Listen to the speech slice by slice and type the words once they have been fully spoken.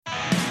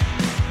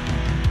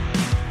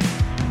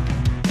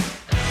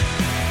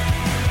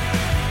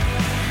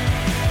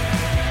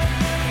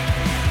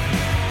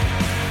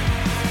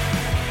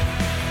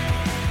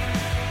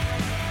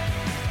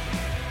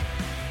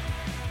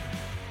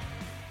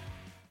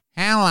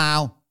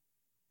Hello,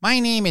 my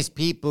name is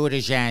Pete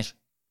Buttigieg,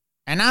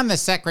 and I'm the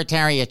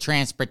Secretary of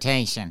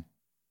Transportation.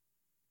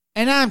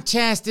 And I'm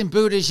Chasten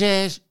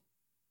Buttigieg,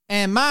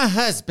 and my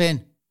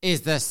husband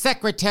is the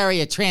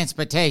Secretary of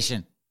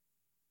Transportation.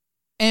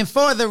 And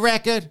for the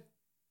record,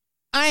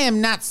 I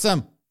am not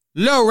some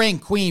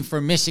low-rank queen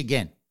from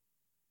Michigan.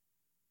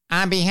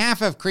 On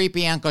behalf of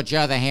creepy Uncle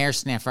Joe the hair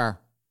sniffer,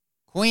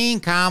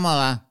 Queen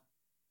Kamala,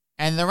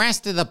 and the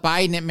rest of the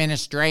Biden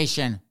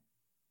administration,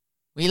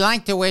 we'd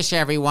like to wish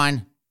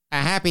everyone a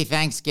happy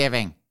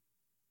Thanksgiving.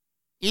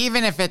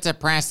 Even if it's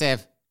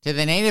oppressive to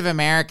the Native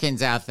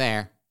Americans out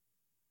there.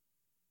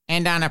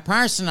 And on a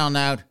personal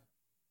note,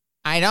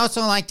 I'd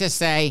also like to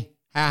say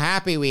how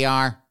happy we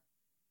are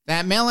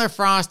that Miller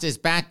Frost is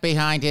back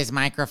behind his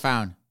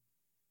microphone.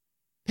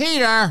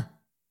 Peter,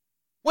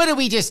 what did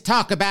we just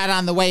talk about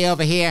on the way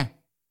over here?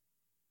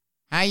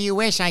 How you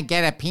wish I'd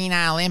get a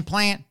penile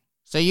implant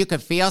so you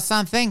could feel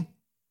something?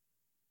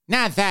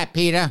 Not that,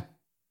 Peter.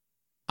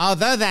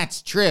 Although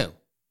that's true,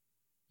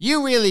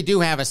 you really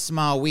do have a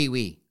small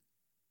wee-wee.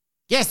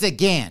 Guess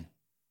again.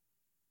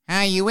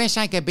 How you wish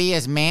I could be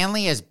as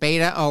manly as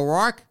Beta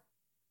O'Rourke?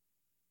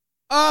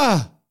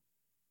 Oh,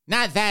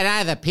 not that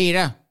either,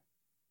 Peter.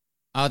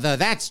 Although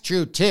that's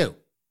true too.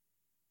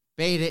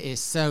 Beta is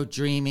so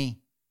dreamy.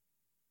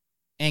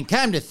 And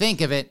come to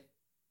think of it,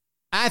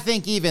 I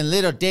think even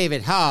little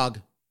David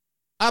Hogg,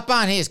 up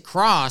on his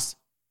cross,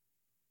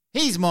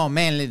 he's more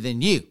manly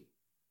than you.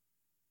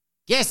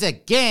 Guess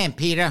again,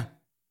 Peter.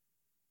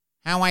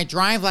 How I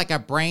drive like a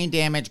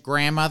brain-damaged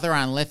grandmother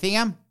on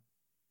lithium?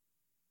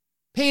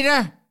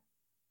 Peter,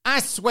 I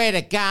swear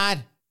to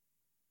God,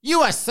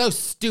 you are so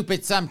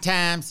stupid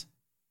sometimes.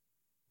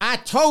 I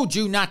told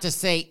you not to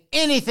say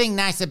anything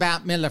nice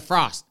about Miller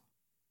Frost.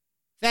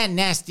 That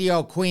nasty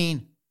old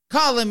queen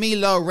calling me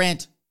low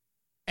rent,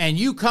 and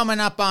you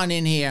coming up on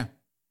in here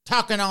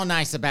talking all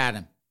nice about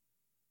him.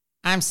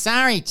 I'm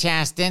sorry,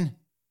 Chasten.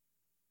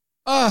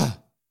 Oh,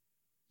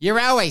 you're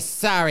always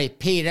sorry,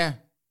 Peter.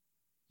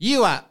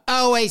 You are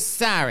always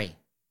sorry.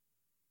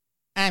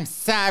 I'm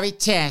sorry,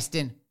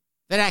 Chasten,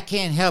 that I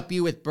can't help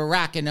you with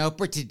Barack and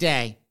Oprah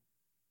today.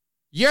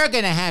 You're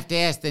going to have to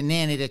ask the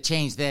nanny to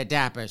change their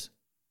diapers.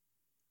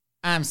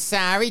 I'm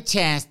sorry,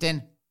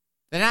 Chasten,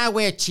 that I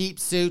wear cheap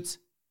suits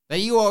that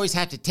you always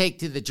have to take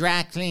to the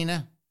dry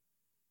cleaner.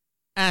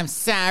 I'm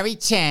sorry,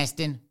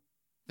 Chasten,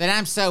 that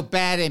I'm so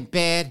bad in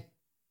bed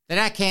that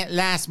I can't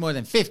last more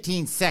than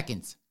 15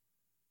 seconds.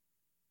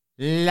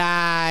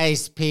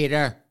 Lies,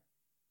 Peter.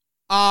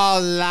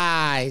 All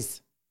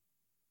lies.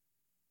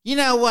 You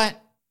know what?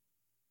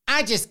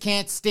 I just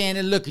can't stand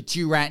to look at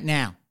you right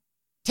now.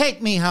 Take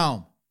me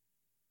home.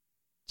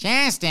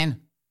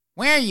 Chasten,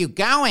 where are you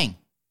going?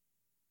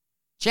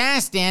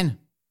 Chasten.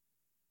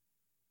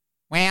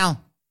 Well,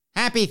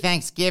 happy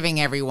Thanksgiving,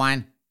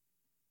 everyone.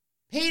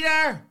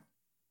 Peter!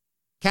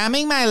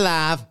 Coming, my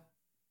love.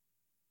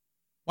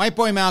 White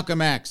Boy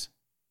Malcolm X.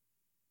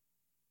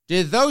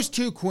 Did those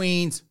two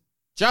queens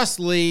just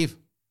leave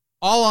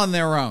all on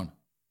their own?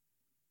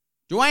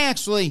 Do I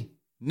actually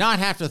not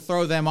have to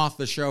throw them off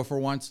the show for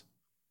once?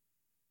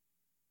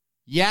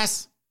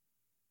 Yes,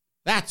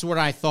 that's what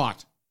I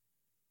thought.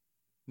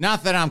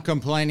 Not that I'm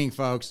complaining,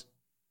 folks.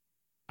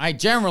 I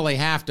generally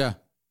have to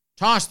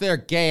toss their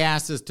gay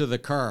asses to the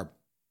curb,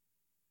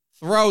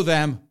 throw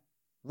them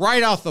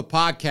right off the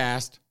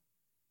podcast,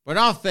 but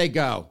off they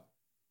go,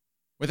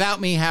 without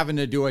me having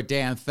to do a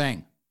damn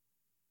thing.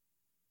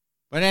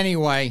 But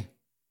anyway,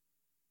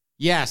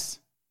 yes,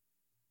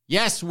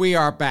 we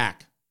are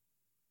back.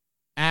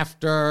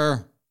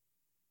 After,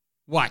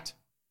 what,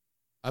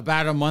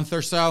 about a month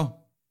or so?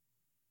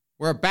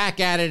 We're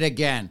back at it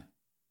again.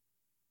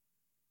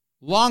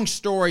 Long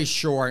story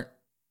short,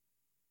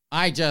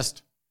 I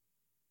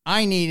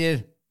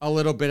needed a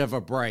little bit of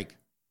a break.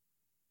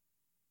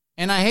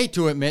 And I hate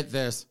to admit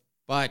this,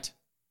 but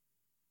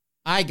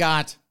I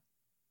got,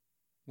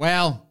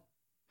 well,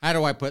 how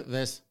do I put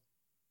this?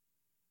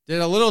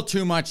 Did a little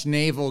too much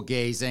navel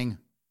gazing,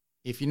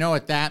 if you know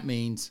what that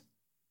means.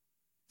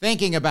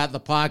 Thinking about the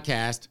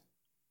podcast,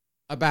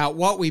 about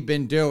what we've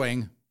been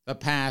doing the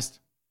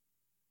past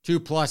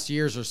 2+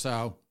 years or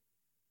so,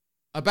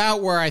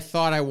 about where I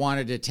thought I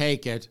wanted to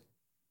take it,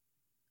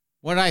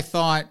 what I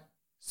thought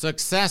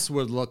success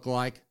would look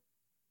like.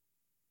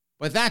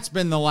 But that's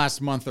been the last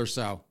month or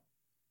so.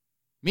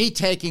 Me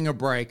taking a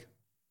break,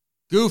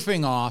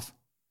 goofing off,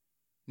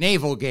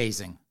 navel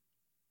gazing.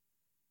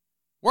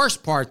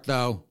 Worst part,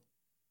 though,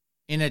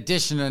 in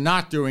addition to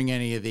not doing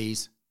any of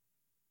these,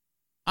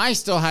 I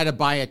still had to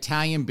buy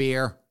Italian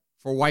beer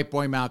for White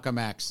Boy Malcolm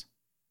X.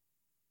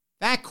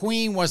 That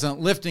queen wasn't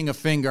lifting a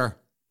finger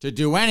to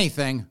do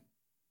anything,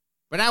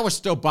 but I was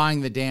still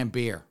buying the damn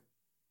beer.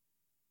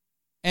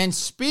 And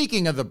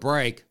speaking of the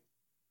break,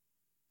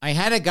 I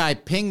had a guy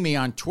ping me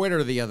on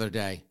Twitter the other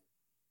day.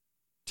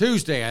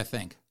 Tuesday, I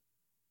think.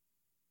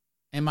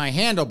 And my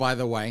handle, by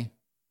the way,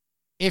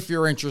 if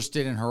you're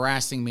interested in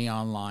harassing me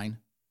online,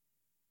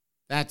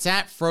 that's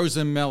at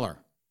Frozen Miller.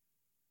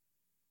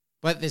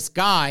 But this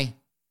guy,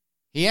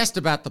 he asked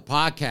about the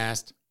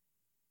podcast,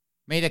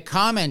 made a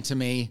comment to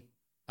me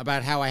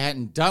about how I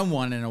hadn't done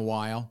one in a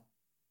while.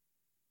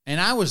 And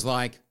I was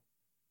like,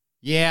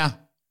 yeah,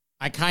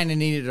 I kind of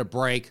needed a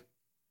break.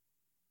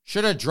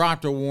 Should have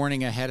dropped a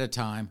warning ahead of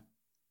time,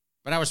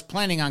 but I was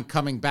planning on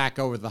coming back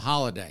over the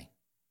holiday,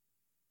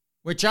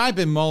 which I've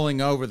been mulling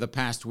over the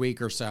past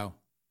week or so,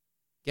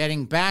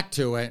 getting back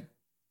to it,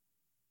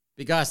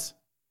 because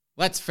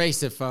let's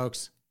face it,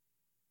 folks,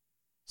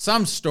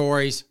 some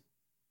stories,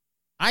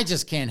 I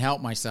just can't help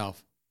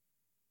myself.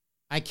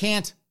 I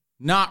can't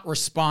not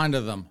respond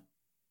to them.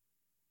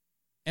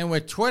 And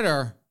with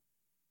Twitter,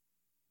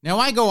 now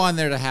I go on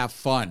there to have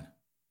fun.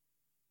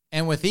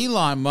 And with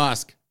Elon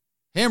Musk,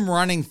 him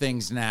running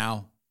things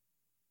now,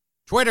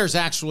 Twitter's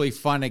actually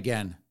fun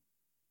again.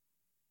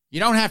 You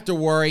don't have to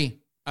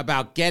worry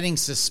about getting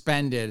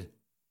suspended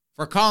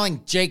for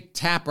calling Jake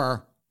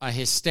Tapper a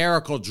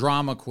hysterical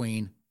drama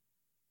queen.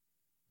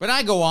 But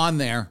I go on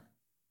there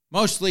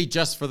mostly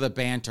just for the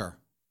banter.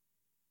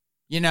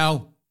 You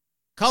know,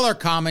 color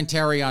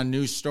commentary on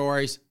news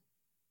stories.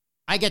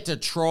 I get to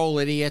troll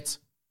idiots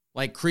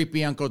like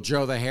creepy Uncle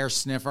Joe the hair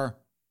sniffer.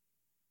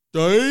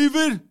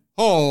 David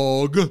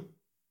Hogg.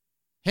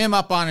 Him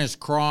up on his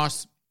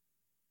cross.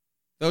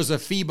 Those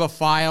Amoeba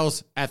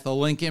files at the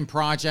Lincoln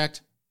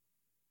Project.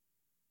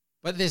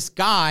 But this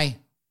guy,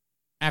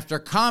 after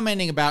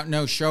commenting about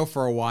no show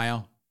for a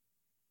while,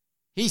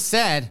 he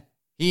said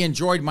he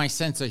enjoyed my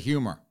sense of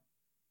humor.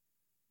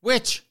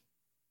 Which,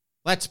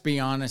 let's be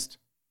honest,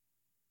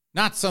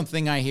 not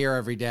something I hear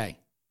every day.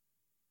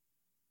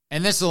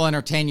 And this will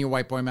entertain you,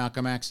 White Boy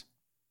Malcolm X.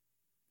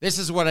 This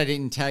is what I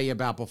didn't tell you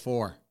about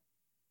before.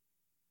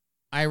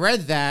 I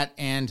read that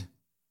and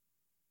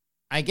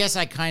I guess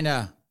I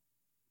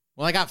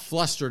got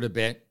flustered a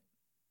bit,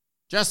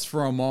 just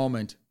for a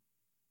moment.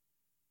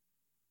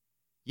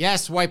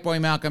 Yes, White Boy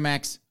Malcolm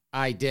X,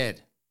 I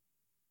did.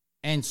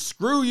 And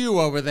screw you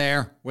over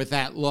there with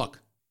that look.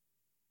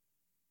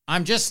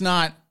 I'm just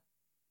not,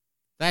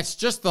 that's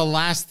just the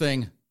last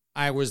thing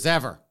I was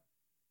ever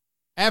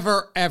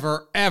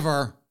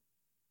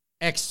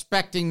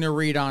expecting to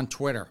read on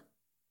Twitter.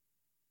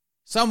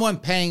 Someone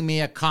paying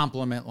me a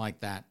compliment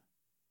like that.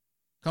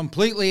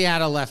 Completely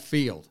out of left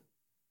field.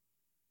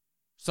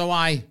 So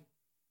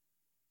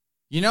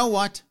you know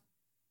what?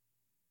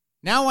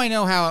 Now I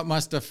know how it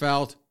must have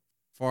felt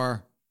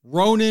for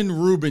Ronan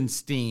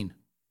Rubenstein,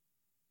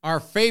 our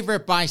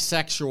favorite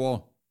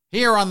bisexual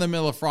here on the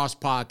Miller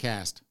Frost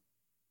podcast.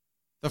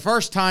 The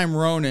first time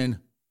Ronan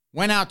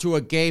went out to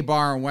a gay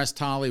bar in West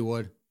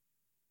Hollywood,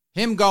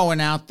 him going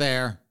out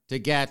there to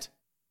get,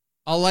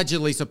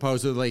 allegedly,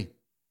 supposedly,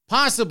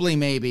 possibly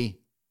maybe,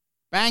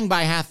 banged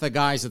by half the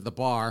guys at the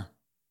bar.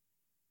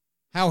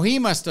 How he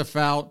must have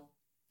felt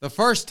the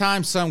first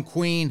time some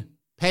queen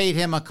paid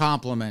him a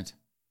compliment.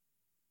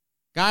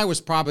 Guy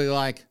was probably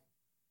like,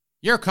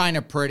 you're kind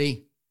of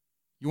pretty.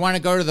 You want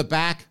to go to the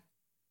back?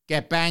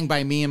 Get banged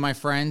by me and my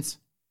friends?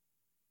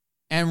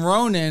 And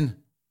Ronan,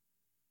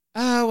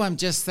 oh,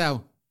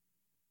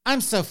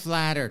 I'm so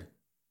flattered.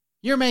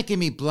 You're making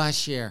me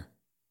blush here.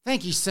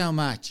 Thank you so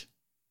much.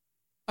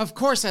 Of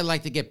course I'd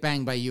like to get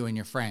banged by you and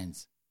your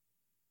friends.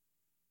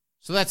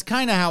 So that's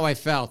kind of how I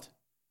felt,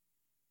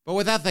 but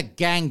without the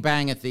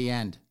gangbang at the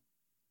end.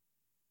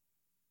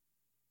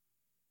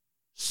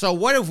 So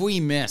what have we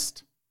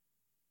missed?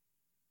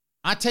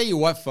 I'll tell you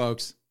what,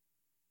 folks.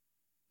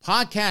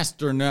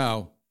 Podcast or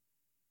no,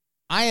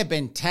 I have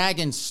been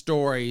tagging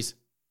stories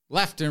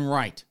left and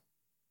right.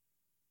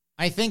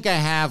 I think I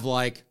have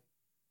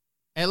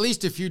at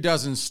least a few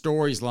dozen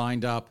stories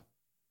lined up,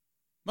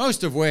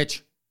 most of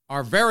which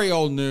are very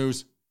old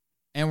news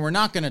and we're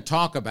not going to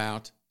talk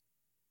about.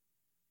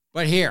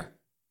 But here,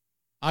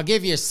 I'll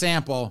give you a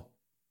sample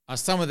of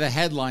some of the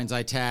headlines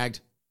I tagged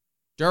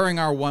during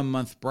our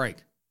 1-month break.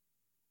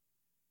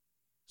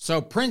 So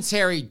Prince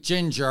Harry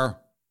Ginger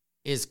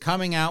is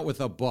coming out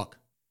with a book.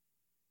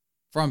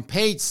 From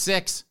page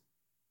 6,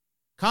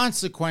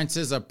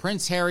 consequences of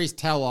Prince Harry's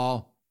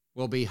tell-all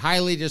will be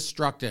highly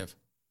destructive.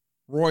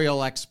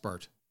 Royal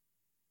expert.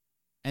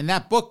 And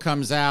that book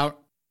comes out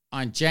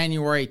on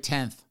January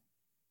 10th.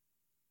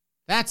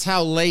 That's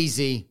how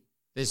lazy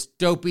this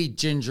dopey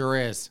Ginger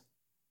is.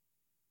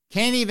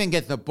 Can't even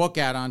get the book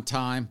out on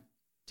time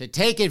to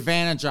take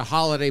advantage of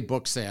holiday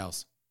book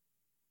sales.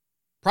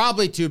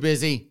 Probably too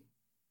busy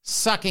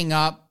sucking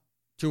up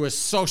to his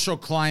social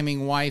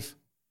climbing wife,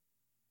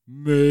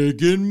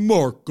 Meghan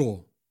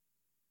Markle.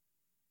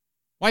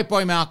 White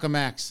Boy Malcolm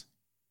X,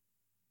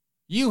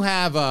 you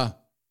have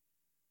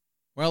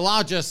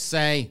I'll just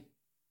say,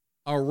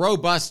 a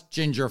robust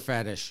ginger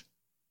fetish.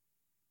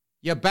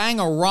 You bang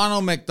a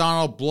Ronald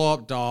McDonald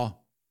blow-up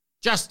doll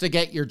just to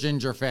get your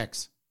ginger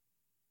fix.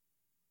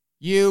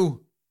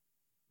 You,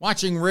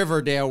 watching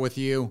Riverdale with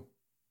you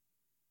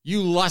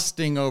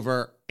lusting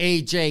over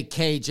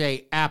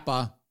AJKJ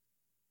Appa,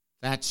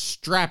 that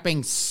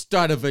strapping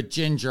stud of a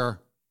ginger,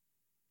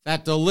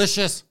 that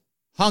delicious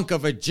hunk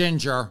of a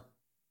ginger,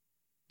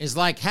 is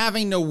like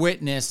having to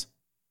witness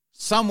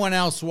someone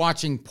else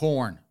watching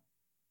porn.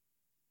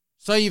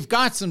 So you've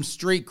got some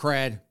street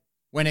cred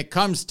when it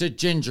comes to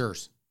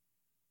gingers.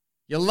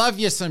 You love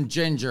you some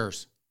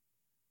gingers.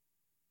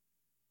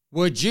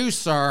 Would you,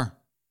 sir,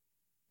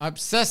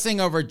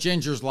 obsessing over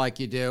gingers like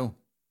you do,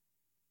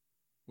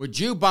 would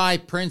you buy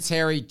Prince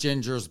Harry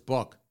Ginger's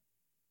book?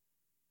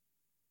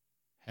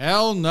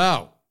 Hell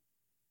no.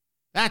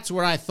 That's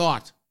what I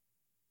thought.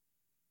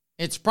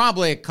 It's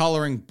probably a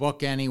coloring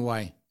book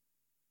anyway.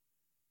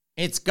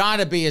 It's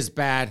got to be as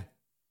bad,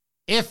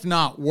 if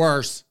not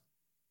worse,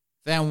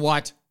 than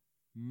what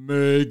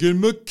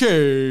Meghan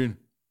McCain,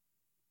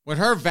 what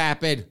her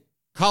vapid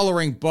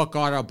coloring book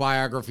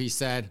autobiography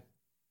said.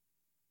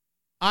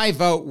 I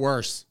vote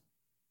worse.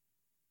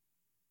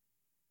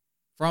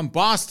 From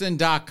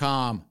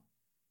Boston.com,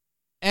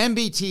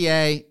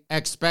 MBTA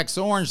expects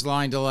Orange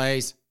Line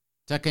delays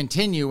to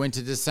continue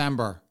into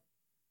December.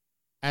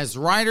 As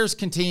riders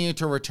continue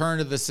to return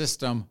to the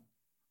system,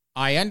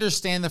 I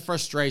understand the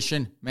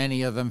frustration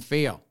many of them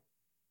feel.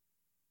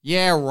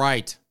 Yeah,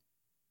 right.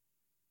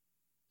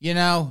 You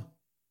know,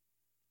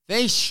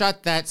 they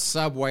shut that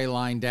subway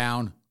line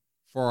down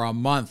for a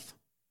month.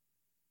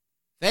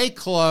 They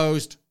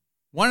closed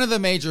one of the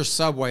major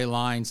subway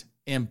lines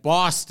in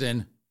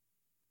Boston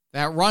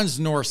that runs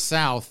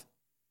north-south,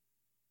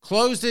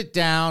 closed it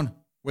down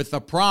with the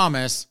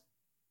promise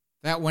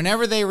that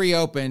whenever they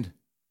reopened,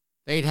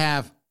 they'd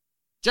have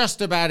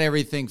just about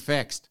everything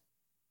fixed.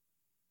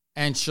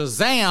 And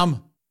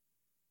Shazam,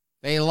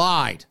 they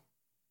lied.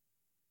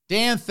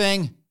 Damn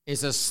thing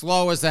is as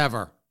slow as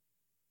ever.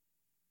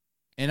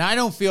 And I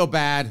don't feel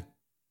bad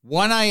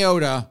one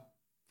iota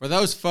for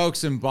those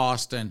folks in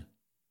Boston.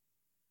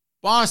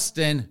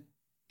 Boston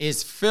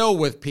is filled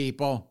with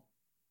people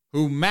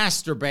who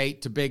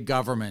masturbate to big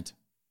government.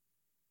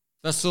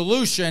 The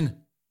solution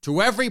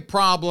to every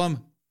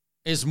problem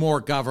is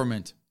more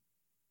government.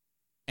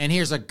 And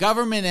here's a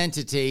government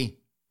entity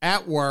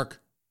at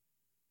work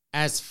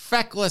as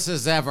feckless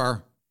as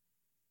ever,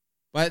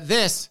 but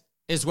this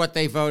is what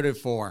they voted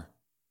for.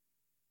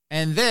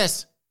 And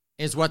this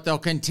is what they'll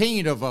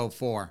continue to vote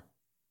for.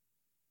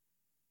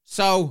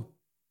 So,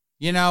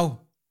 you know,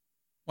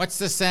 what's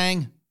the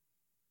saying?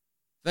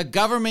 The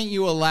government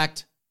you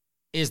elect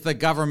is the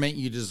government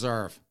you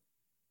deserve.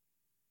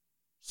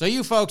 So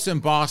you folks in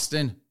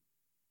Boston,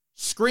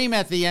 scream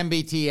at the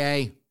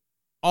MBTA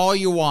all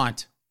you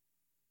want.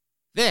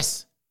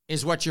 This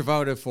is what you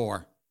voted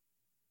for.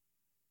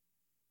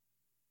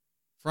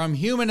 From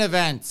Human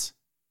Events,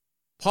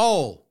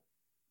 poll.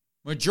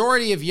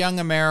 Majority of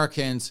young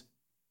Americans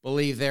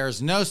believe there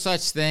is no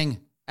such thing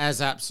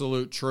as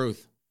absolute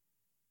truth.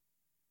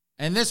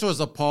 And this was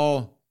a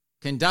poll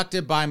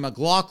conducted by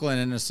McLaughlin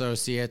and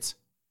Associates.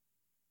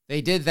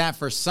 They did that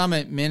for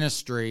Summit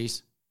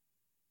Ministries.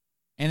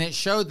 And it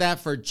showed that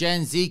for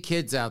Gen Z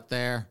kids out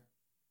there,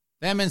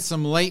 them and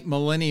some late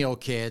millennial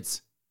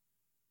kids,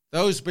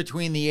 those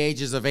between the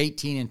ages of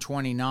 18 and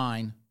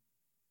 29,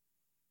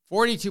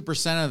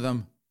 42% of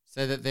them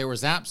said that there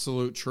was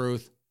absolute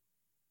truth,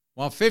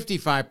 while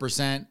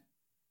 55%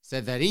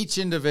 said that each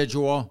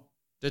individual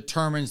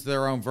determines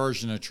their own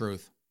version of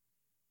truth.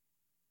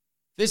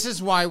 This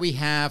is why we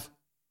have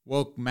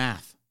woke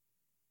math.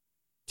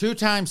 2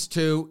 times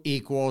 2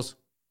 equals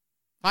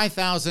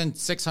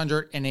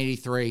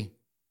 5,683.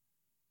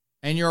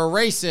 And you're a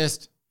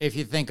racist if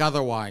you think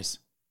otherwise.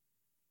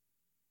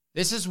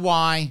 This is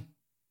why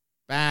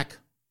back,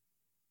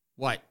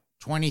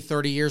 20,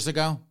 30 years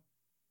ago,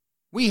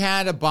 we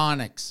had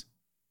Ebonics.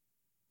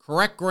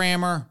 Correct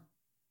grammar,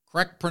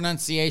 correct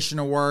pronunciation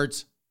of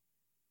words.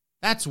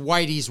 That's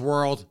Whitey's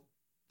world.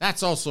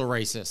 That's also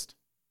racist.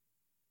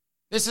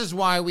 This is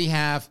why we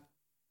have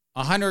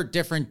 100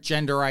 different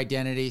gender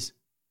identities.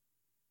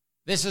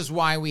 This is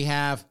why we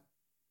have,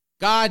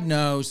 God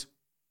knows,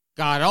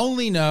 God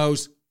only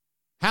knows,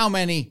 how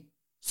many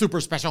super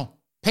special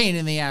pain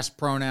in the ass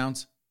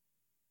pronouns.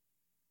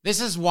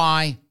 This is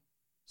why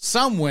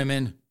some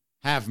women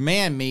have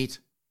man meat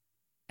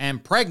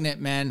and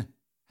pregnant men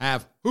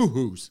have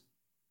hoo-hoos.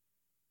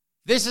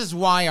 This is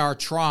why our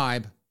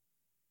tribe,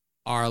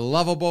 our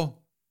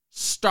lovable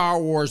Star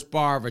Wars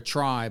bar of a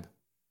tribe,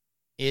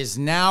 is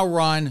now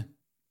run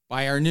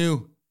by our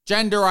new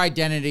gender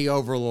identity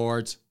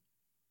overlords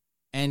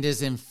and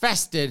is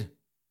infested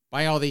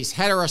by all these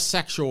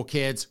heterosexual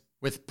kids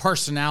with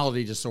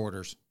personality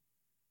disorders.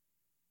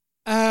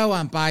 Oh,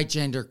 I'm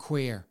bigender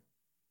queer.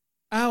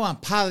 Oh, I'm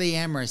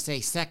polyamorous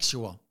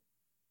asexual.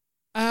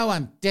 Oh,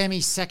 I'm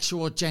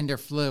demisexual gender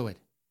fluid.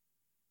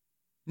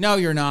 No,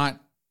 you're not.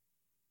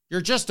 You're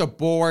just a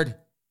bored,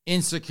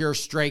 insecure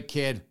straight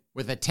kid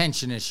with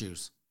attention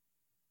issues.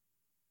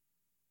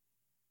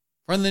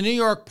 From the New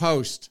York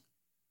Post,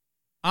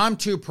 I'm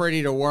too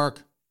pretty to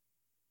work.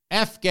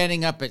 F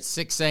getting up at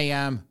 6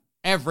 a.m.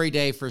 every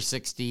day for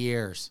 60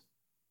 years.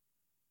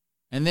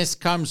 And this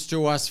comes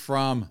to us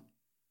from,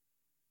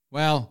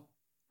 her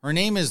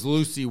name is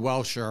Lucy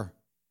Welsher.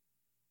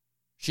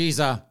 She's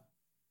a,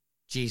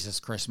 Jesus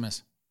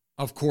Christmas,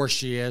 of course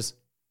she is,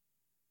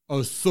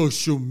 a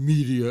social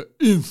media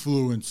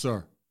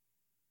influencer.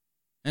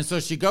 And so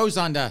she goes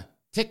on to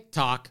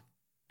TikTok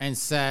and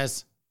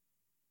says,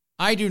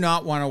 I do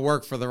not want to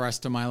work for the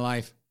rest of my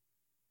life.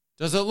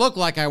 Does it look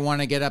like I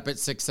want to get up at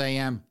 6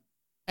 a.m.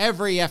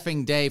 every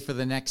effing day for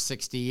the next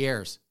 60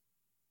 years?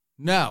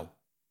 No,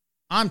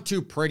 I'm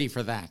too pretty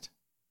for that.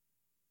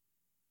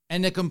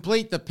 And to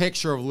complete the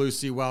picture of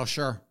Lucy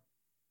Welsher,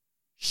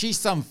 she's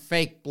some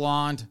fake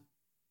blonde.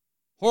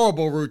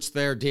 Horrible roots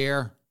there,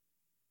 dear.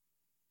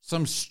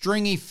 Some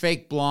stringy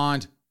fake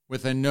blonde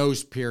with a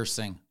nose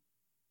piercing.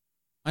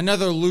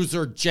 Another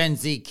loser Gen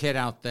Z kid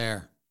out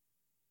there.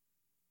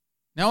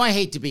 Now, I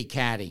hate to be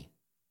catty.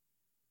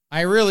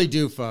 I really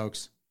do,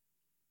 folks.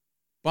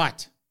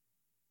 But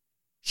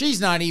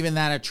she's not even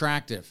that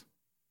attractive.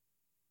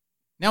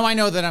 Now, I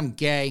know that I'm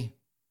gay.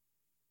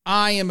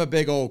 I am a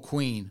big old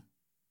queen.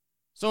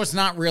 So it's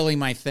not really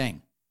my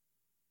thing.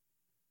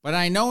 But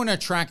I know an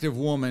attractive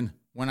woman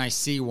when I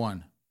see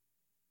one.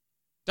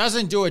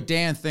 Doesn't do a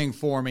damn thing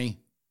for me,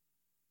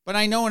 but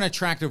I know an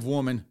attractive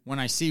woman when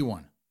I see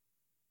one.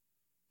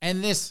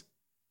 And this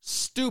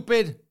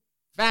stupid,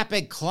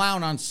 vapid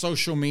clown on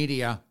social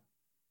media,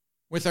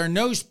 with her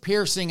nose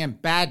piercing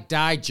and bad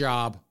dye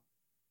job,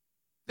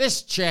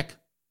 this chick,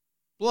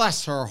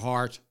 bless her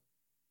heart,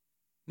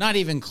 not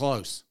even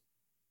close.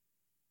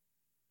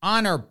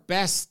 On her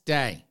best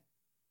day,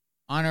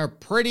 on her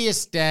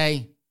prettiest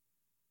day,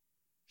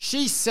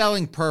 she's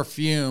selling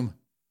perfume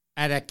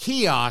at a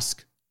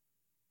kiosk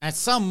at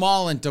some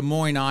mall in Des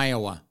Moines,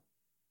 Iowa.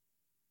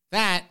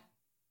 That,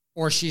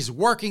 or she's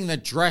working the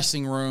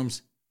dressing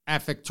rooms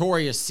at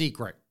Victoria's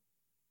Secret.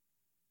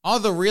 All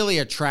the really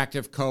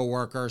attractive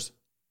co-workers,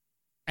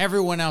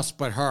 everyone else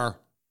but her,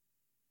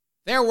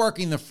 they're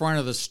working the front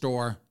of the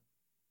store.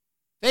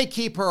 They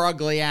keep her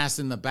ugly ass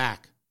in the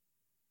back.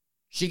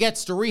 She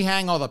gets to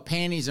rehang all the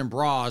panties and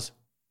bras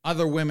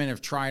other women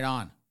have tried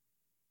on.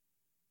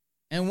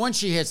 And once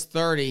she hits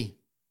 30,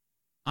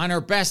 on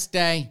her best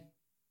day,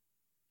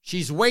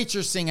 she's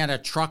waitressing at a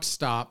truck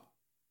stop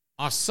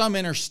off some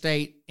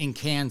interstate in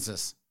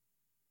Kansas,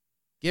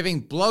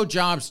 giving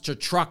blowjobs to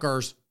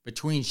truckers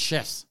between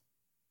shifts.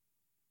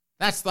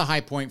 That's the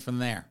high point from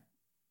there.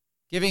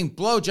 Giving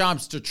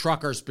blowjobs to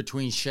truckers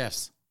between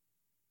shifts.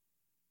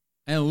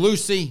 And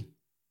Lucy,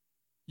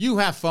 you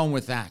have fun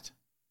with that.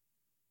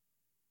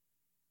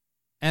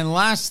 And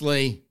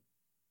lastly,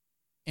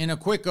 in a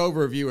quick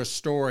overview of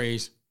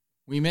stories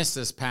we missed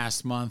this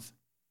past month,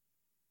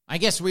 I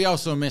guess we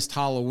also missed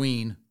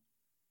Halloween.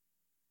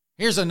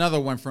 Here's another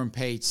one from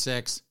page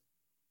 6.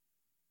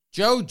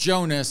 Joe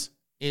Jonas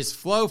is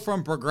Flo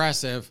from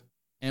Progressive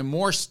and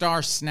more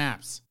star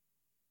snaps.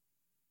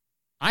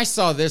 I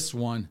saw this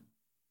one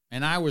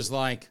and I was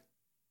like,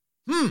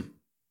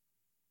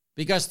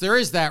 because there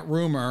is that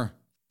rumor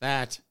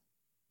that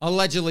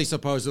allegedly,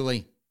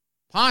 supposedly,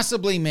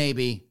 possibly,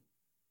 maybe,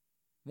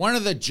 one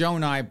of the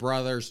Jonai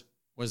brothers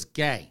was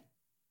gay.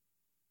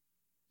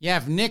 You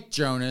have Nick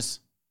Jonas.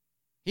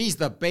 He's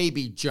the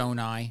baby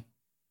Jonai.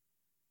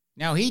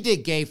 Now, he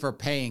did Gay for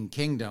Paying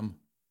Kingdom.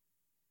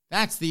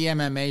 That's the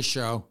MMA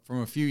show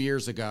from a few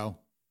years ago.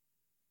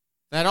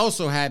 That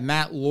also had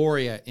Matt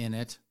Lauria in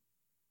it.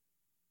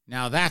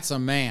 Now, that's a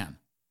man.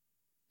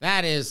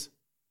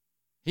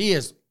 He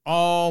is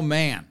all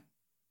man.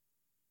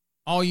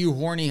 All you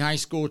horny high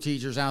school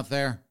teachers out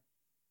there.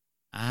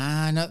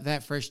 Not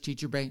that fresh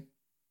teacher bait.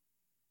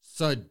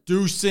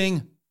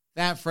 Seducing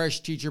that fresh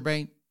teacher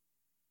bait.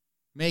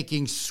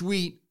 Making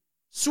sweet,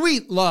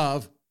 sweet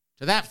love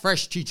to that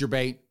fresh teacher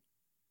bait.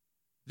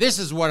 This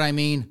is what I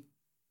mean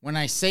when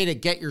I say to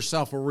get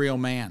yourself a real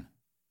man.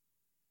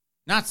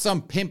 Not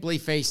some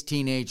pimply-faced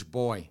teenage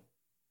boy.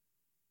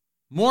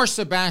 More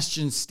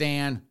Sebastian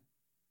Stan.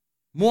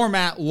 More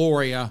Matt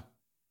Lauria.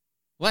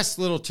 Less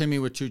little Timmy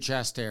with two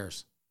chest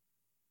hairs.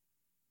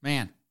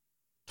 Man,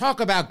 talk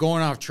about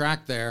going off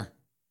track there.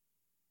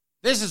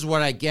 This is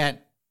what I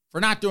get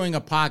for not doing a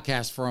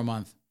podcast for a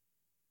month.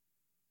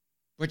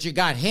 But you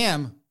got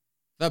him,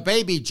 the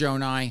baby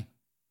Jonai,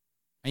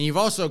 and you've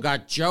also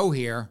got Joe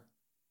here.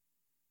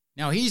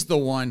 Now he's the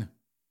one.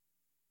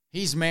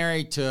 He's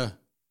married to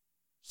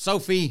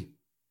Sophie,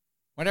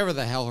 whatever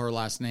the hell her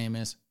last name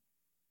is.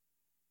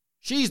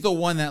 She's the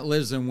one that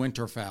lives in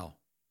Winterfell.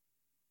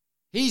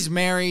 He's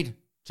married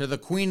to the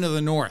Queen of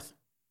the North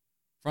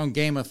from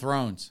Game of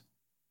Thrones.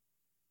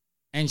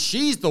 And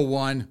she's the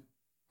one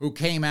who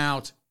came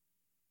out,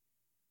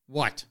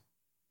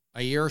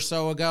 a year or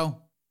so ago?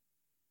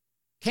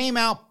 Came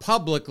out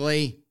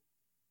publicly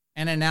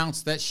and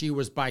announced that she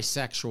was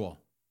bisexual.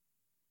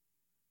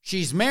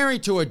 She's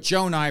married to a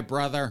Jonai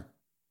brother,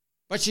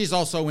 but she's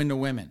also into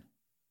women.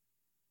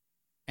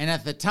 And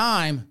at the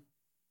time,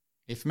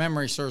 if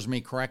memory serves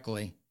me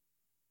correctly,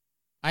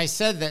 I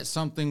said that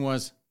something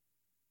was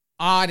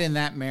odd in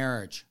that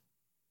marriage.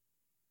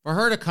 For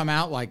her to come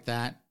out like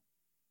that,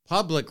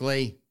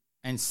 publicly,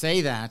 and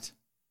say that,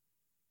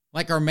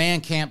 like her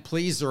man can't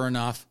please her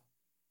enough,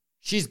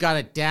 she's got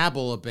to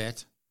dabble a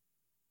bit.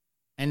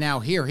 And now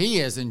here he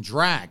is in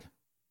drag.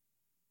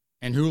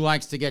 And who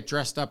likes to get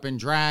dressed up in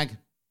drag?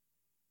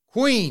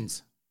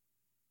 Queens.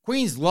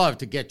 Queens love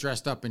to get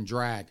dressed up in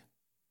drag.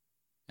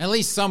 At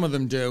least some of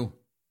them do.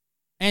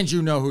 And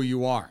you know who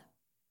you are.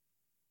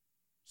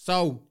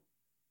 So,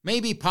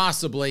 maybe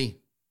possibly,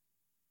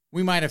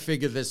 we might have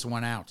figured this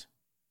one out.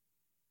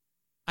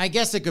 I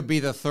guess it could be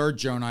the third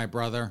Jonai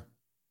brother.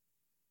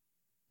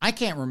 I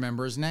can't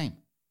remember his name.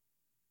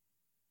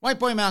 White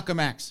Boy Malcolm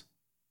X.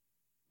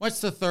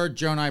 What's the third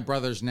Jonai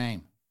brother's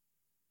name?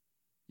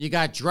 You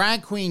got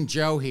Drag Queen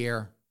Joe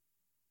here.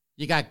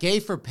 You got Gay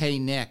for Pay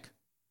Nick.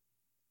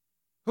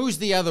 Who's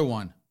the other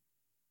one?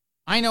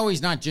 I know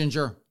he's not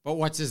Ginger, but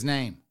what's his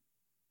name?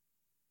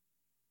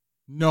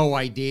 No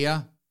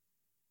idea.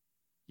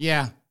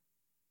 Yeah,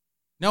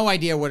 no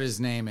idea what his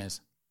name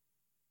is.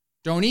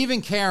 Don't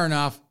even care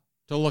enough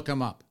to look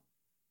him up.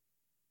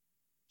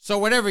 So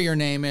whatever your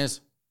name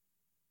is,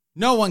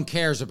 no one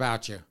cares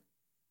about you.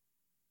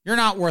 You're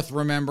not worth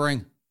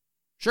remembering.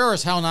 Sure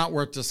as hell not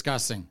worth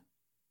discussing.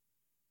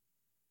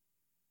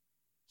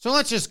 So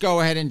let's just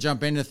go ahead and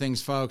jump into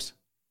things, folks.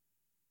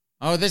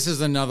 Oh, this is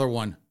another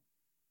one.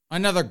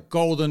 Another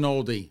golden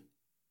oldie.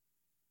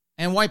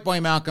 And White Boy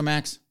Malcolm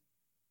X,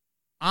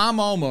 I'm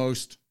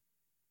almost,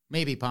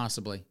 maybe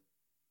possibly,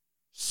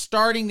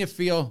 starting to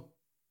feel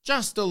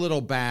just a little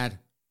bad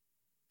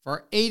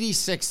for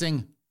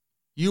 86ing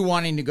you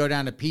wanting to go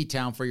down to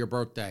P-Town for your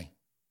birthday.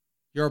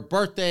 Your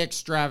birthday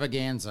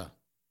extravaganza.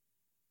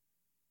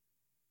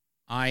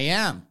 I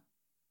am.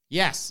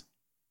 Yes.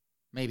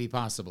 Maybe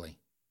possibly.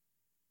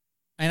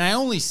 And I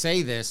only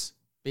say this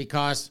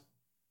because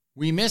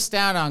we missed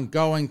out on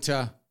going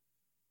to,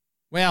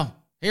 well,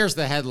 here's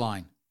the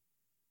headline.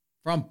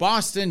 From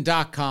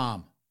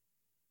Boston.com.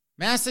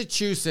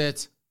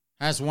 Massachusetts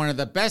has one of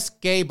the best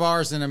gay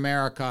bars in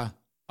America,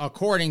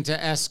 according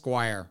to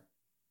Esquire.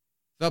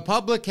 The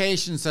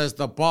publication says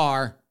the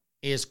bar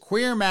is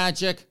queer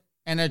magic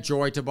and a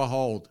joy to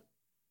behold.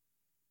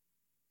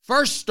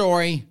 First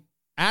story,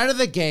 out of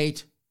the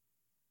gate,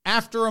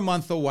 after a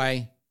month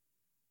away,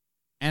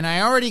 and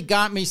I already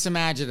got me some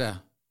agita.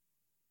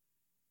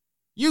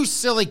 You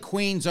silly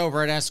queens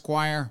over at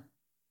Esquire.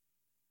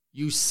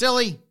 You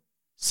silly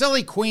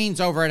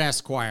queens over at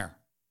Esquire.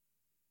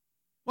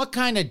 What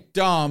kind of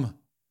dumb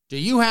do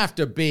you have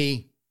to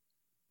be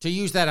to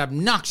use that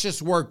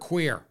obnoxious word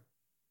queer?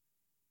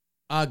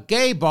 A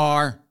gay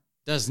bar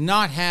does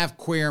not have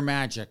queer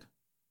magic.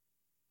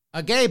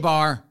 A gay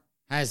bar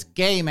has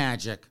gay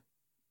magic.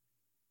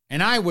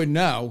 And I would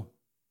know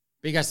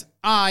because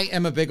I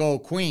am a big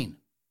old queen.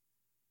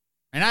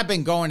 And I've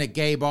been going to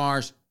gay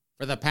bars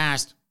for the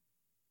past,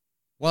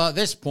 well, at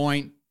this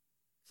point,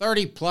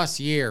 30 plus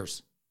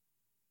years.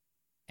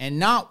 And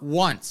not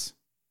once,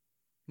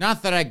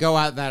 not that I go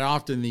out that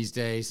often these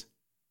days,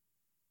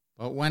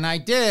 but when I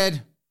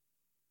did,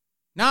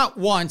 not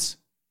once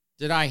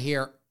did I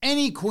hear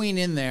any queen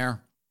in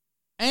there,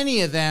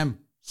 any of them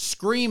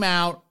scream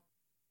out,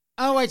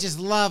 "Oh, I just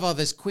love all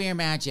this queer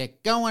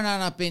magic going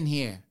on up in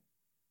here.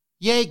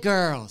 Yay,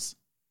 girls."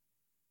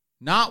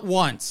 Not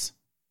once.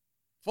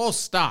 Full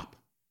stop.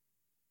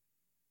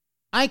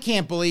 I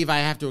can't believe I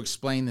have to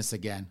explain this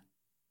again.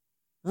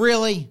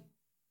 Really?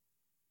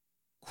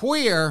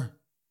 Queer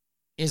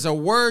is a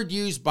word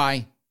used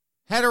by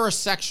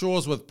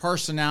heterosexuals with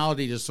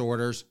personality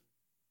disorders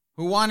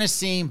who want to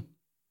seem,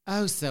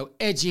 oh, so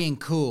edgy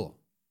and cool.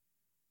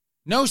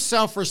 No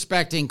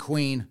self-respecting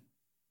queen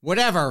would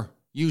ever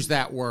use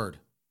that word.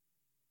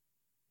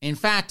 In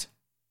fact,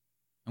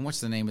 and what's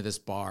the name of this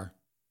bar?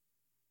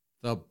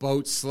 The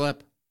Boat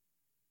Slip.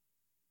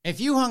 If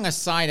you hung a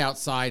sign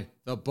outside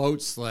the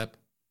Boat Slip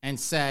and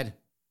said,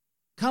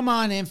 "Come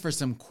on in for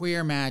some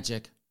queer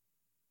magic,"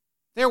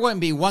 there wouldn't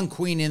be one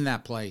queen in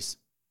that place.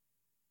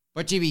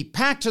 But you'd be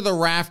packed to the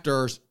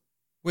rafters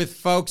with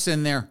folks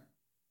in their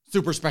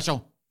super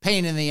special,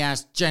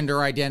 pain-in-the-ass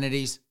gender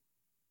identities,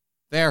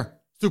 their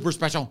super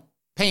special,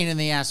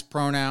 pain-in-the-ass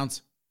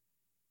pronouns.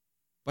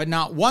 But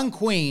not one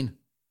queen,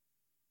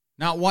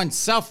 not one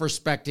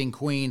self-respecting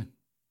queen,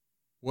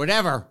 would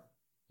ever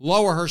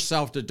lower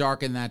herself to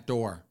darken that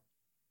door.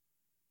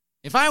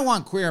 If I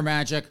want queer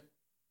magic,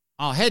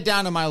 I'll head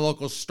down to my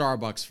local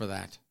Starbucks for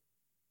that.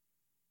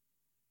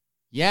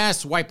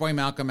 Yes, White Boy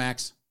Malcolm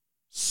X,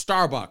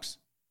 Starbucks.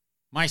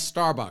 My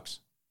Starbucks.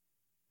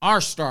 Our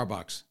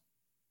Starbucks.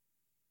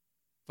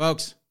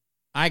 Folks,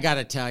 I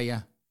gotta tell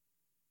you,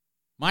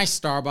 my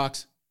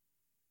Starbucks,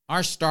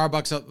 our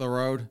Starbucks up the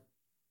road,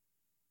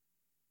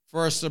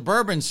 for a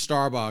suburban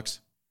Starbucks,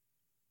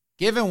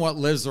 given what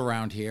lives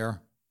around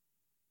here,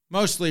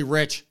 mostly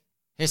rich,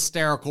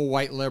 hysterical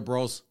white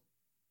liberals,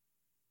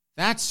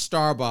 that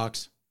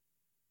Starbucks,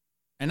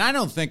 and I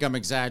don't think I'm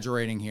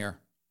exaggerating here,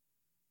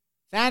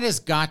 that has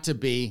got to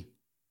be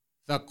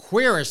the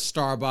queerest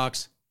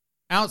Starbucks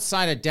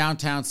outside of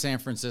downtown San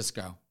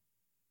Francisco.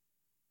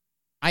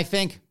 I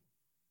think,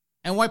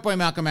 and White Boy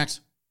Malcolm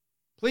X,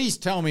 please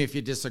tell me if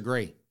you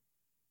disagree,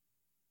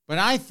 but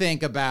I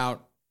think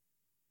about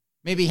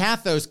maybe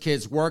half those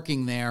kids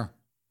working there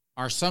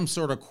are some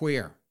sort of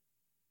queer.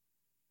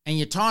 And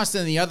you toss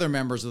in the other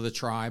members of the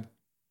tribe,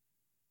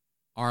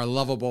 our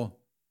lovable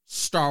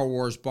Star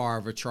Wars bar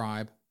of a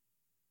tribe,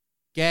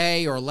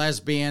 gay or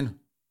lesbian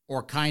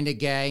or kind of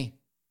gay,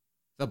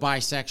 the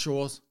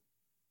bisexuals.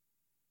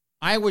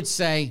 I would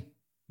say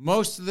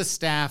most of the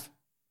staff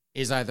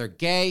is either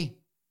gay,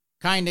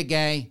 kinda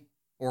gay,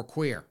 or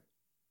queer.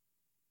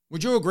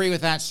 Would you agree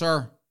with that,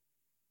 sir?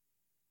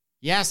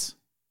 Yes?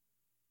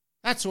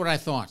 That's what I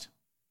thought.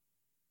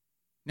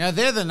 Now,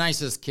 they're the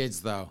nicest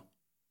kids, though.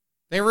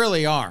 They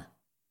really are.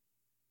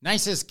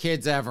 Nicest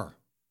kids ever.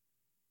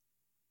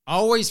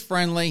 Always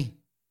friendly.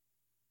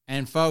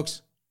 And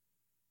folks,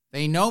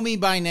 they know me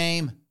by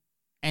name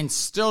and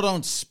still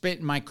don't spit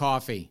in my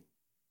coffee.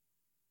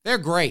 They're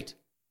great.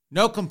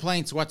 No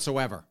complaints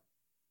whatsoever.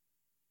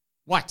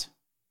 What?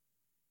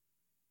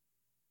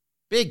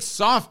 Big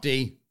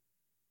softy?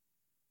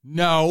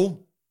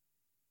 No.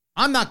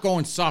 I'm not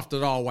going soft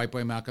at all, White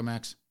Boy Malcolm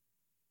X.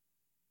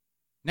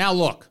 Now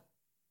look,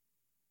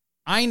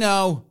 I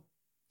know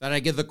that I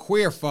give the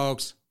queer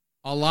folks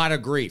a lot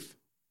of grief.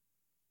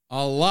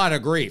 A lot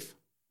of grief.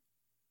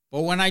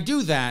 But when I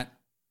do that,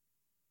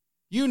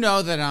 you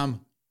know that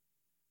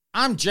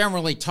I'm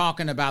generally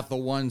talking about the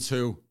ones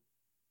who,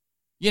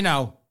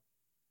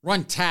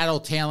 run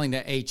tattletaling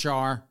to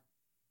HR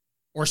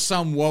or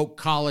some woke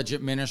college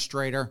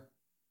administrator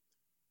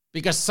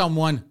because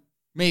someone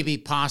maybe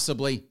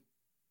possibly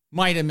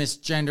might have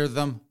misgendered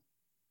them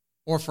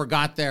or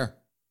forgot their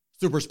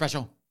super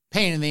special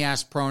pain in the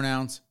ass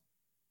pronouns.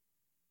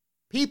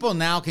 People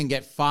now can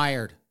get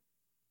fired,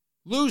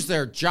 lose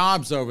their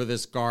jobs over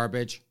this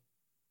garbage,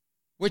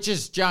 which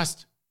is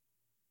just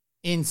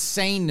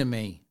insane to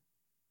me.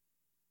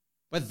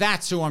 But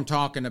that's who I'm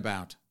talking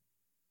about.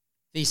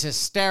 These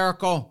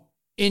hysterical,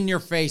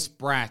 in-your-face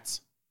brats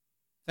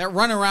that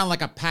run around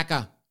like a pack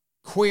of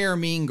queer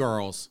mean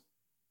girls.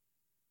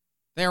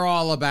 They're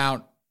all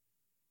about,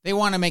 they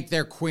want to make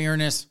their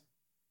queerness,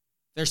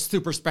 their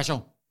super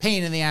special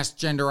pain-in-the-ass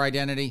gender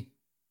identity,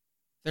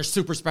 their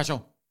super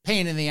special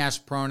pain-in-the-ass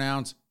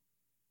pronouns,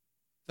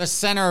 the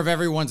center of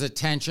everyone's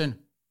attention,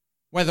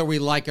 whether we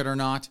like it or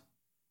not.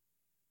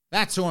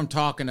 That's who I'm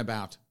talking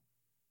about.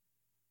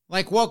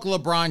 Like woke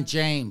LeBron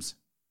James.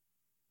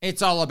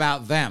 It's all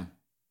about them.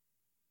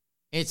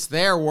 It's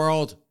their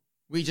world.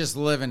 We just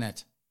live in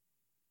it.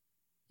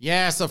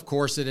 Yes, of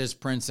course it is,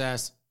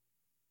 Princess.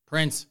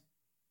 Prince,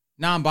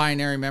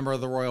 non-binary member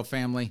of the royal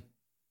family.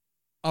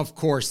 Of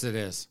course it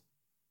is.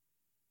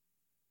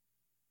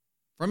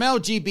 From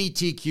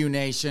LGBTQ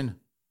Nation,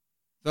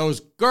 those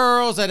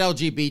girls at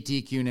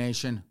LGBTQ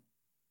Nation,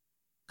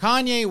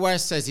 Kanye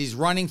West says he's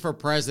running for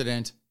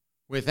president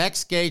with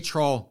ex-gay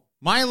troll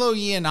Milo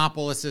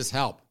Yiannopoulos'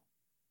 help.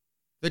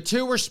 The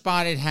two were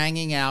spotted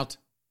hanging out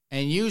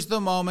and used the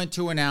moment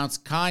to announce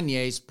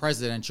Kanye's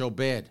presidential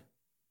bid.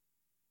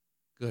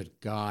 Good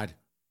God.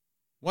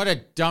 What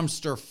a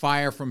dumpster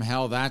fire from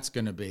hell that's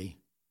going to be.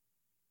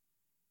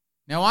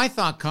 Now, I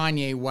thought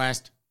Kanye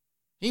West,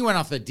 he went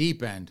off the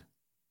deep end.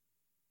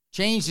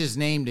 Changed his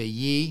name to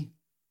Ye,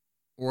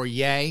 or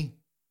Ye,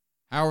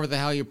 however the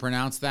hell you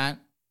pronounce that.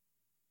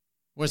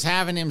 Was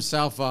having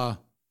himself a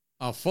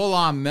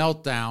full-on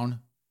meltdown.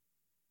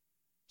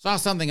 Saw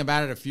something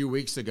about it a few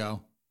weeks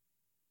ago.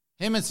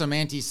 Him and some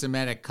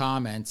anti-Semitic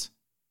comments.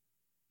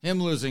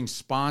 Him losing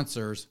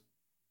sponsors.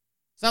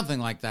 Something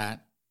like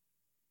that.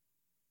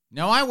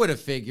 Now, I would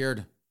have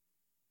figured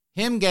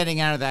him getting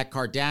out of that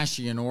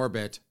Kardashian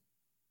orbit,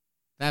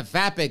 that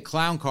fat big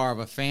clown car of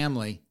a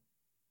family,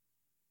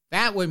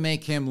 that would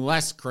make him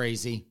less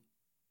crazy.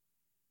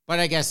 But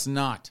I guess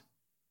not.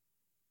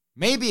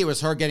 Maybe it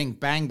was her getting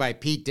banged by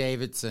Pete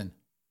Davidson.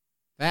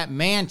 That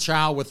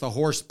man-child with the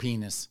horse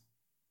penis.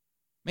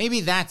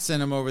 Maybe that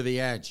sent him over the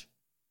edge.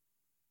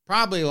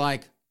 Probably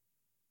like,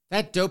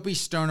 that dopey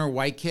stoner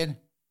white kid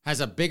has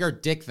a bigger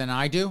dick than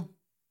I do?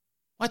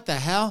 What the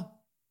hell?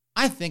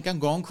 I think I'm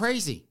going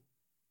crazy.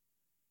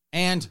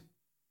 And,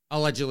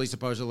 allegedly,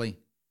 supposedly,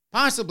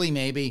 possibly,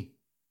 maybe,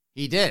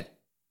 he did.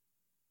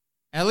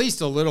 At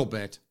least a little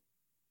bit.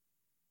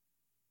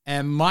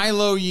 And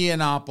Milo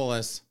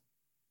Yiannopoulos,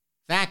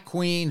 that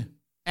queen,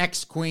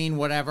 ex-queen,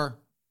 whatever,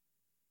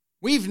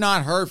 we've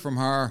not heard from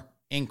her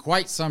in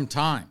quite some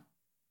time.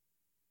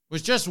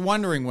 Was just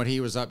wondering what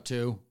he was up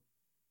to.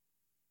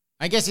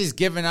 I guess he's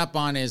given up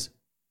on his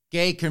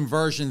gay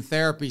conversion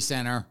therapy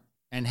center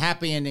and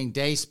happy ending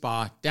day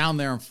spa down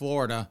there in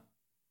Florida.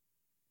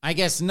 I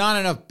guess not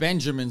enough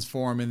Benjamins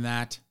for him in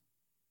that.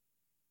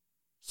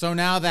 So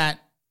now that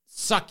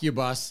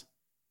succubus,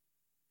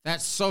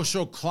 that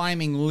social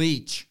climbing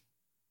leech,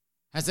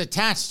 has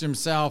attached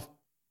himself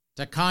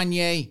to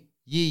Kanye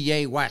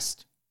Ye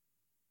West.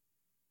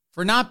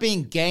 For not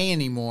being gay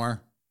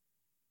anymore,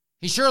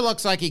 he sure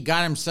looks like he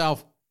got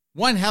himself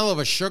one hell of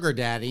a sugar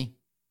daddy.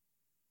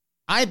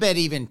 I bet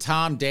even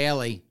Tom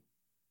Daly,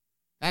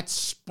 that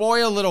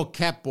spoiled little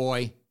Kep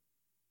boy,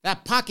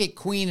 that pocket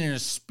queen in a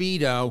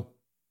Speedo,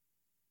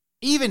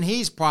 even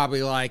he's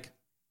probably like,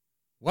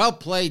 well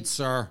played,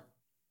 sir.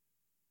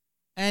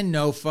 And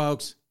no,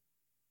 folks,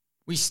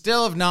 we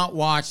still have not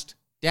watched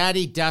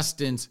Daddy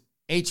Dustin's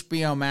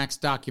HBO Max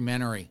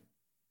documentary.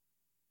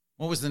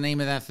 What was the name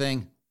of that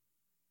thing?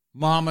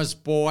 Mama's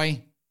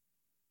Boy?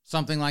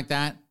 Something like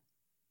that?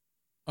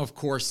 Of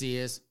course he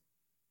is.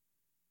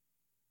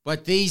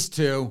 But these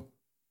two,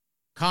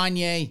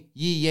 Kanye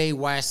Ye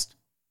West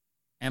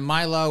and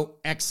Milo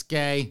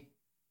ex-gay,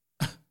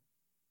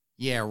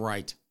 Yeah,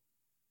 right.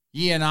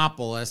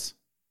 Yiannopoulos.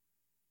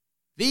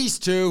 These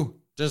two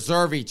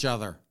deserve each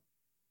other.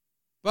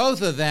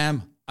 Both of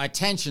them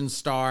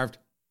attention-starved.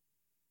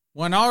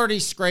 One already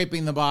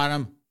scraping the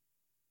bottom,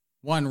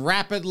 one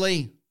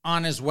rapidly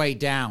on his way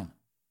down.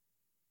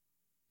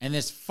 And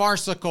this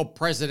farcical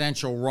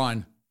presidential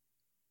run,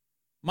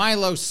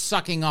 Milo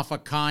sucking off a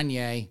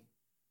Kanye,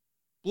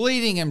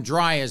 bleeding him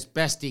dry as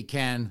best he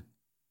can.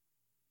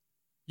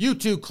 You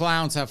two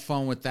clowns have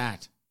fun with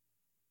that.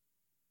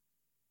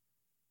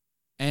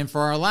 And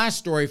for our last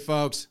story,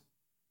 folks,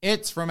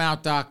 it's from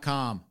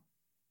Out.com.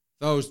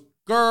 Those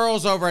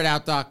girls over at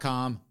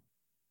Out.com,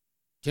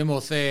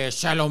 Timothée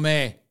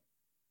Chalamet,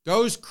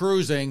 goes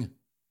cruising,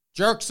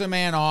 jerks a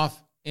man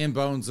off in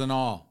Bones and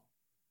All.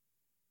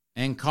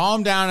 And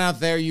calm down out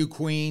there, you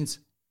queens.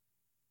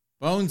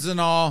 Bones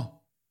and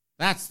All,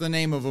 that's the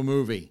name of a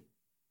movie.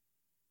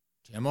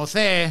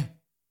 Timothée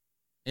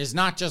is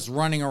not just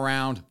running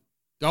around,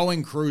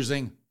 going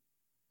cruising,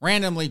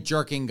 randomly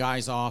jerking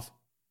guys off.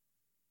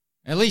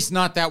 At least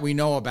not that we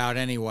know about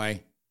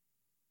anyway.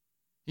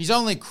 He's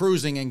only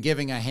cruising and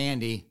giving a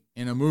handy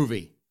in a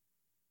movie.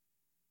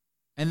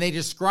 And they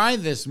describe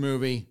this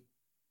movie,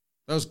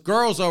 those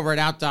girls over at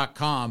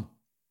Out.com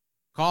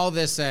call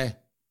this a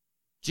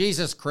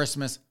Jesus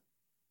Christmas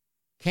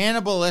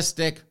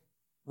cannibalistic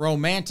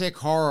romantic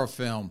horror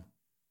film.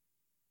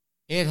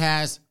 It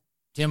has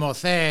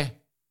Timothée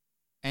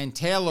and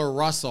Taylor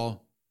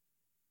Russell.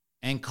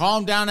 And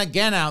calm down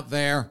again out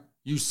there,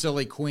 you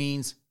silly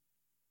queens.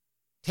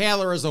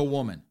 Taylor is a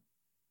woman.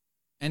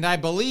 And I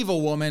believe a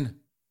woman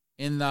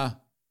in the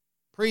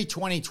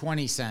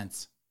pre-2020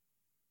 sense.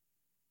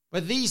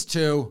 But these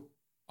two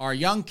are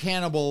young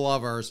cannibal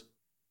lovers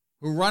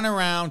who run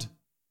around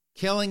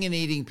killing and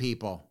eating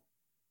people.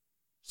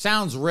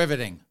 Sounds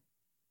riveting.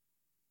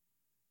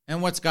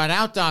 And what's got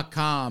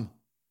Out.com,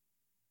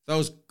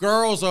 those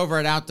girls over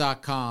at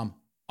Out.com,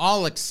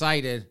 all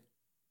excited,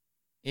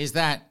 is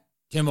that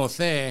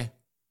Timothée,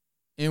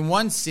 in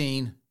one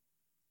scene,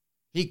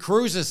 he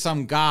cruises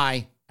some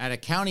guy at a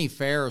county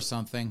fair or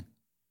something.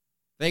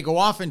 They go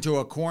off into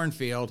a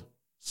cornfield,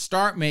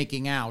 start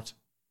making out.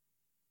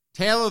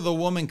 Taylor, the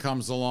woman,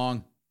 comes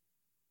along,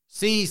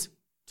 sees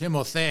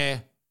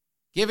Timothée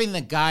giving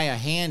the guy a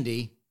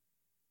handy,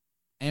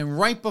 and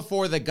right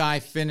before the guy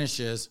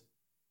finishes,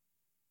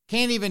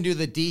 can't even do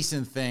the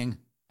decent thing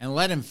and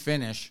let him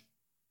finish,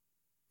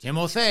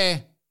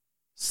 Timothée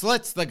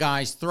slits the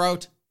guy's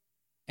throat,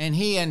 and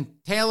he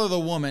and Taylor, the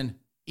woman,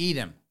 eat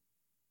him.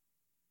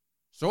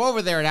 So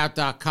over there at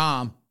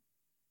Out.com,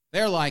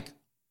 they're like,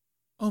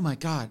 oh my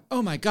God,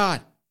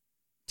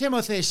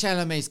 Timothée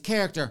Chalamet's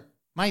character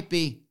might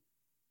be,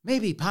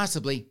 maybe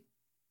possibly,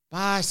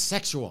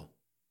 bisexual.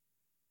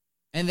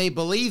 And they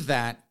believe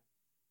that.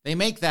 They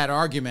make that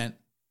argument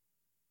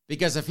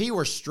because if he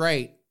were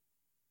straight,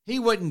 he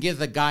wouldn't give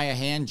the guy a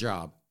hand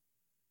job.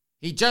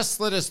 He'd just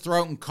slit his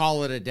throat and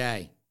call it a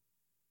day.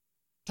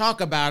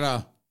 Talk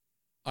about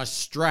a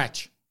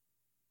stretch.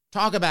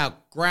 Talk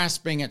about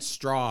grasping at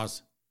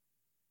straws.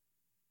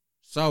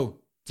 So,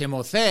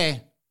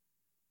 Timothée,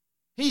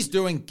 he's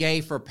doing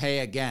gay for pay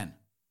again.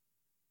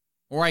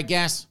 Or I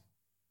guess,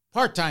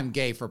 part-time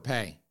gay for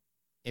pay,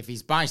 if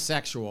he's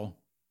bisexual.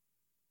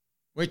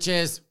 Which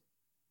is,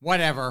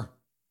 whatever.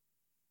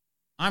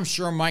 I'm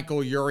sure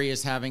Michael Urie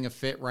is having a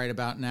fit right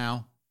about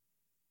now.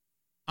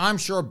 I'm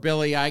sure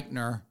Billy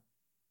Eichner,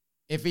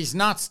 if he's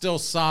not still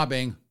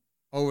sobbing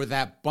over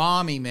that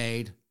bomb he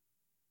made,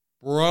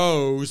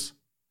 Bros,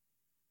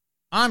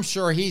 I'm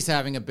sure he's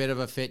having a bit of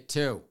a fit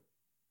too.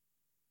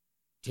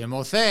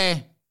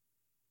 Timothée,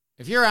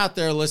 if you're out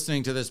there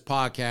listening to this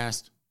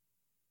podcast,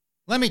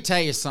 let me tell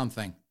you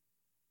something.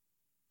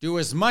 Do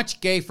as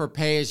much gay for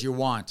pay as you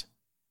want.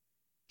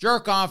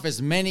 Jerk off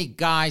as many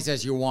guys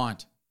as you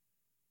want.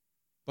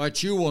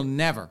 But you will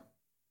never,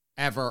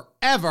 ever,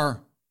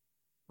 ever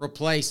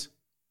replace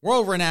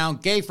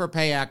world-renowned gay for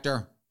pay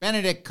actor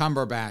Benedict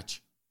Cumberbatch.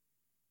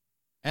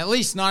 At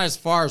least not as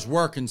far as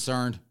we're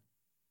concerned.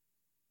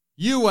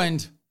 You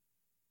and,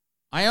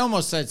 I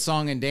almost said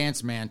song and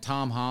dance man,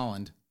 Tom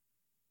Holland,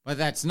 but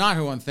that's not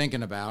who I'm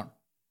thinking about.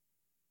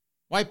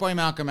 White boy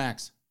Malcolm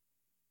X.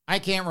 I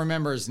can't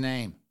remember his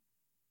name.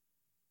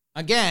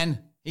 Again,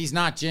 he's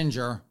not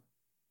ginger.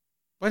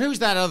 But who's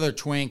that other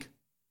twink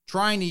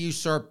trying to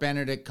usurp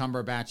Benedict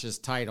Cumberbatch's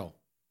title?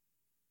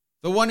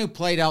 The one who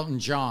played Elton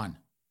John.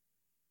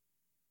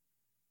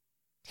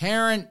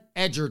 Taron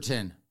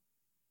Egerton.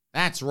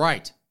 That's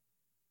right.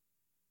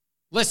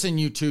 Listen,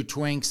 you two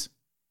twinks.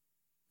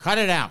 Cut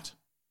it out.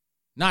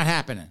 Not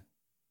happening.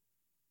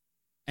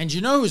 And you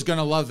know who's going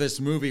to love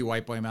this movie,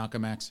 White Boy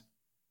Malcolm X?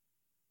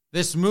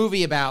 This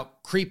movie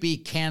about creepy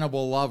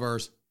cannibal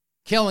lovers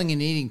killing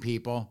and eating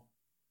people.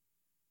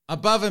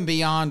 Above and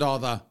beyond all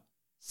the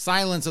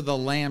Silence of the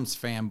Lambs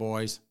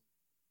fanboys,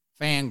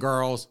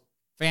 fangirls,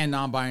 fan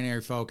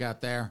non-binary folk out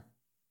there.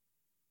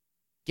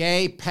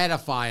 Gay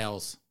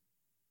pedophiles.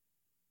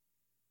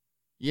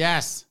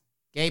 Yes,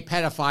 gay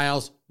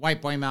pedophiles,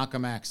 White Boy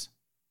Malcolm X.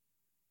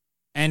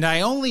 And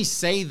I only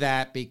say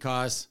that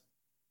because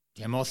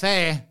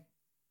Timothée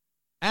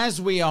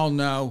As we all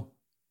know,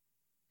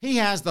 he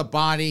has the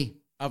body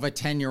of a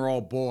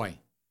 10-year-old boy.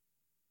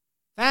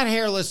 That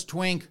hairless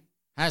twink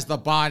has the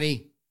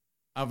body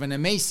of an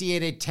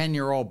emaciated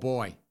 10-year-old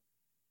boy.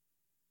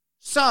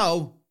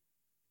 So,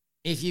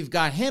 if you've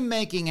got him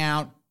making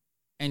out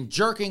and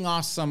jerking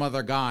off some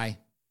other guy,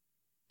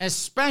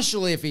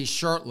 especially if he's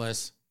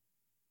shirtless,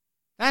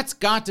 that's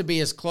got to be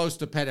as close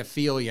to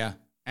pedophilia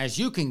as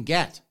you can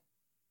get,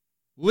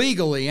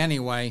 legally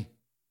anyway,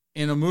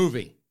 in a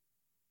movie.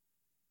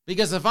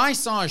 Because if I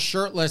saw a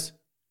shirtless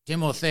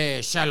Timothée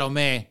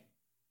Chalamet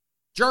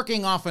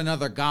jerking off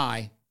another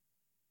guy,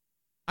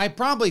 I'd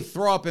probably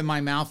throw up in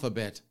my mouth a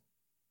bit,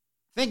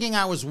 thinking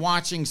I was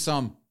watching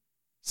some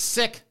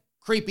sick,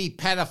 creepy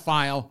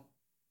pedophile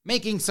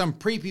making some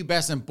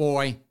prepubescent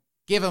boy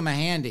give him a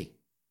handy.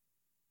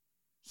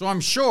 So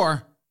I'm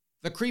sure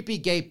the creepy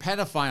gay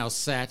pedophile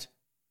set,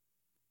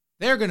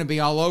 they're going to be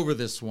all over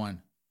this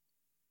one.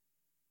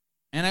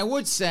 And I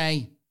would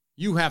say,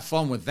 you have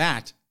fun with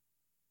that.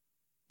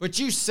 But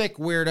you sick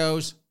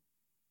weirdos,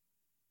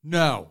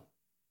 no.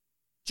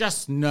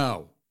 Just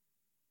no.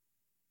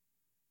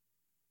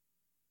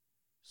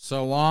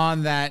 So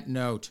on that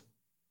note,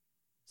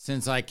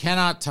 since I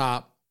cannot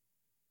top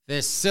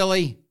this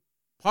silly,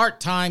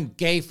 part-time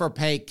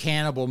gay-for-pay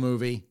cannibal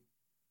movie,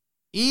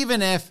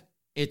 even if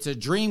it's a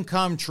dream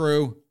come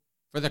true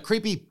for the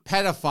creepy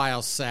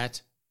pedophile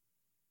set,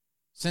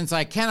 since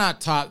I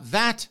cannot top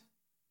that,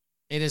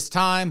 it is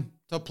time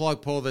to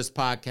plug pull this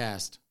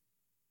podcast.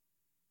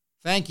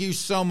 Thank you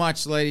so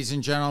much, ladies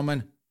and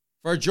gentlemen,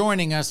 for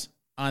joining us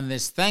on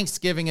this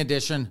Thanksgiving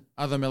edition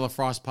of the Miller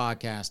Frost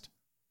Podcast.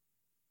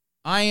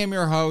 I am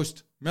your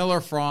host,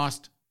 Miller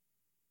Frost,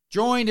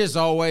 joined as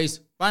always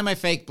by my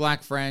fake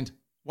black friend,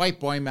 White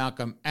Boy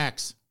Malcolm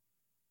X.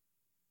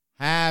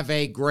 Have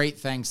a great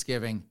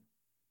Thanksgiving,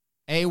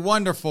 a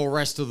wonderful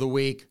rest of the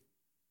week,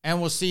 and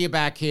we'll see you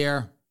back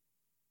here,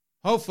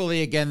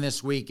 hopefully again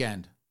this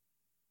weekend.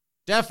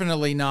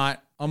 Definitely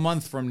not a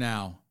month from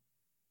now.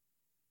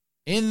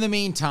 In the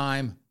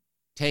meantime,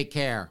 take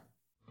care.